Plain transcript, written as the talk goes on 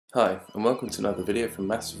Hi, and welcome to another video from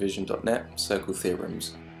mathsrevision.net, Circle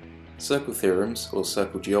Theorems. Circle theorems, or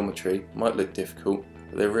circle geometry, might look difficult,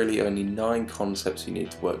 but there are really only 9 concepts you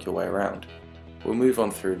need to work your way around. We'll move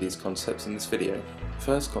on through these concepts in this video.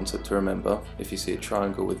 First concept to remember: if you see a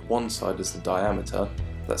triangle with one side as the diameter,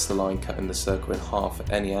 that's the line cutting the circle in half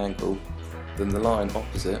at any angle, then the line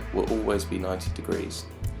opposite will always be 90 degrees.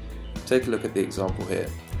 Take a look at the example here.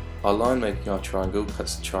 Our line making our triangle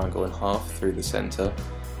cuts the triangle in half through the centre,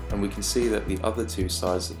 and we can see that the other two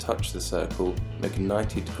sides that touch the circle make a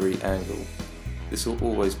 90-degree angle. This will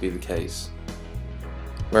always be the case.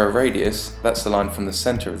 Where a radius, that's the line from the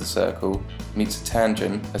centre of the circle, meets a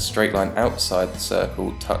tangent, a straight line outside the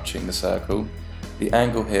circle touching the circle, the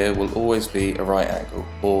angle here will always be a right angle,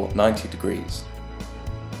 or 90 degrees.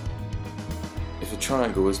 If a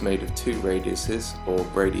triangle is made of 2 radiuses, or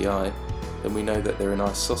radii, then we know that they're an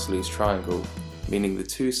isosceles triangle, meaning the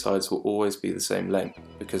 2 sides will always be the same length,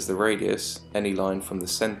 because the radius, any line from the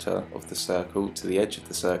centre of the circle to the edge of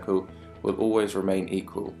the circle, will always remain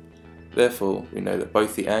equal. Therefore, we know that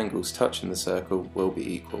both the angles touching the circle will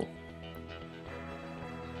be equal.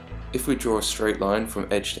 If we draw a straight line from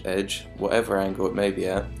edge to edge, whatever angle it may be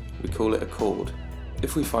at, we call it a chord.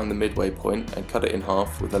 If we find the midway point and cut it in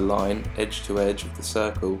half with a line edge to edge of the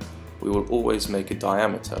circle, we will always make a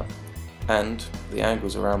diameter, and the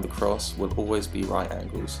angles around the cross will always be right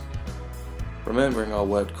angles. Remembering our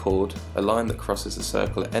word chord, a line that crosses a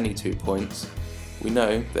circle at any 2 points, we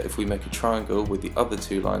know that if we make a triangle with the other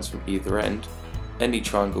 2 lines from either end, any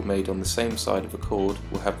triangle made on the same side of a chord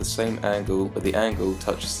will have the same angle, but the angle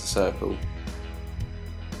touches the circle.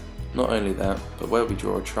 Not only that, but where we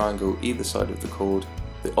draw a triangle either side of the chord,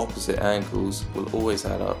 the opposite angles will always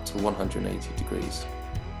add up to 180 degrees.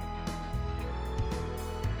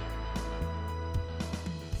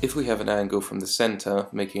 If we have an angle from the centre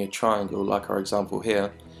making a triangle like our example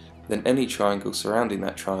here, then any triangle surrounding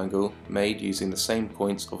that triangle made using the same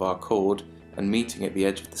points of our chord and meeting at the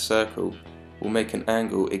edge of the circle will make an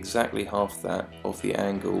angle exactly half that of the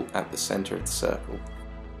angle at the centre of the circle.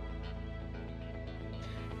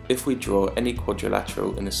 If we draw any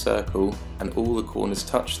quadrilateral in a circle and all the corners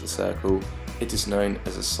touch the circle, it is known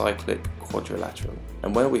as a cyclic quadrilateral.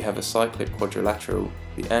 And where we have a cyclic quadrilateral,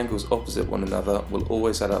 the angles opposite one another will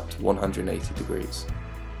always add up to 180 degrees.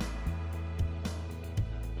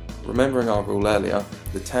 Remembering our rule earlier,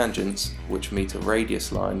 the tangents, which meet a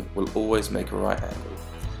radius line, will always make a right angle.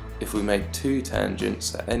 If we make 2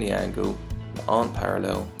 tangents at any angle that aren't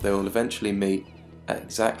parallel, they will eventually meet at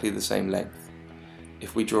exactly the same length.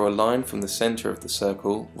 If we draw a line from the centre of the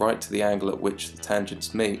circle right to the angle at which the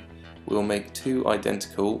tangents meet, we will make 2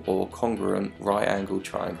 identical or congruent right angled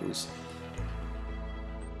triangles.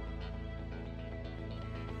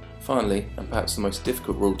 Finally, and perhaps the most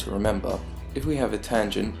difficult rule to remember, if we have a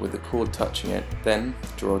tangent with a chord touching it, then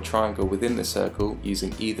draw a triangle within the circle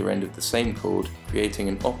using either end of the same chord, creating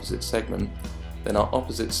an opposite segment, then our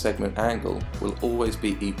opposite segment angle will always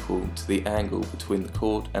be equal to the angle between the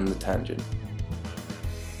chord and the tangent.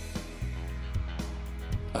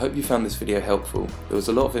 I hope you found this video helpful. There was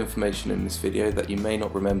a lot of information in this video that you may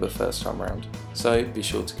not remember first time round, so be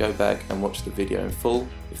sure to go back and watch the video in full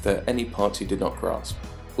if there are any parts you did not grasp.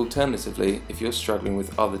 Alternatively, if you're struggling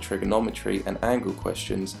with other trigonometry and angle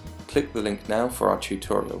questions, click the link now for our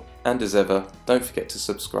tutorial. And as ever, don't forget to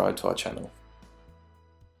subscribe to our channel.